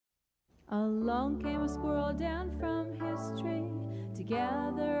Along came a squirrel down from his tree to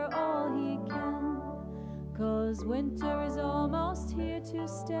gather all he can, 'cause winter is almost here to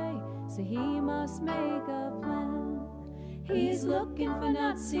stay, so he must make a plan. He's looking for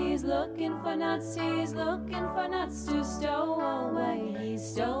nuts, he's looking for nuts, he's looking for nuts to stow away.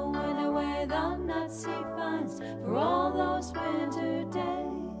 He's stowing away the nuts he finds for all those winter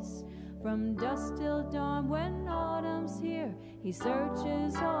days. From dusk till dawn when autumn's here, he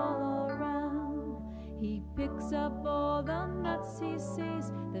searches all around. He picks up all the nuts he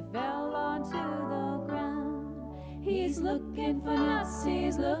sees that fell onto the ground. He's looking for nuts,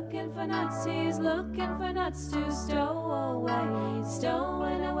 he's looking for nuts, he's looking for nuts to stow away. He's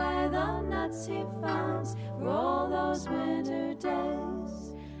stowing away the nuts he finds for all those winter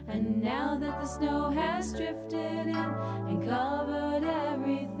days. And now that the snow has drifted in and covered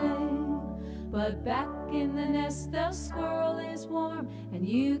everything, but back in the nest the squirrel is warm and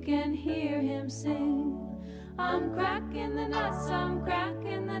you can hear him sing. I'm cracking the nuts, I'm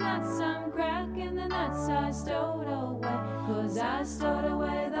cracking the nuts, I'm cracking the nuts I stowed away, 'cause I stowed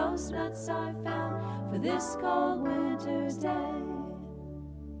away those nuts I found for this cold winter's day.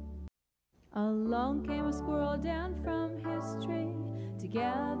 Along came a squirrel down from his tree to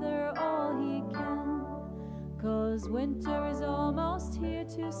gather all he can, 'cause winter is almost here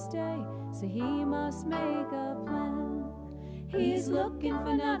to stay, so he must make a plan. He's looking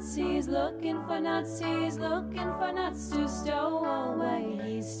for nuts, he's looking for nuts, he's looking for nuts to stow away.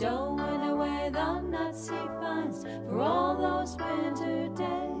 He's stowing away the nuts he finds for all those winter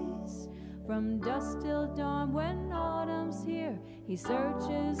days. From dusk till dawn when autumn's here, he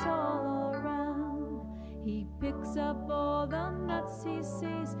searches all around. He picks up all the nuts he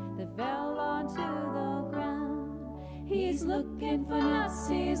sees that fell onto the ground. He's looking for nuts,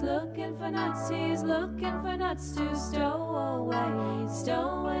 he's looking for nuts, he's looking for nuts to stow away. He's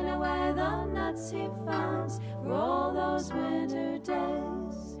stowing away the nuts he finds for all those winter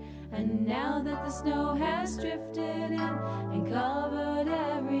days. And now that the snow has drifted in and covered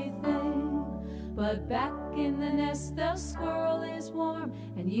everything, but back in the nest the squirrel is warm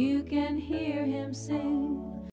and you can hear him sing.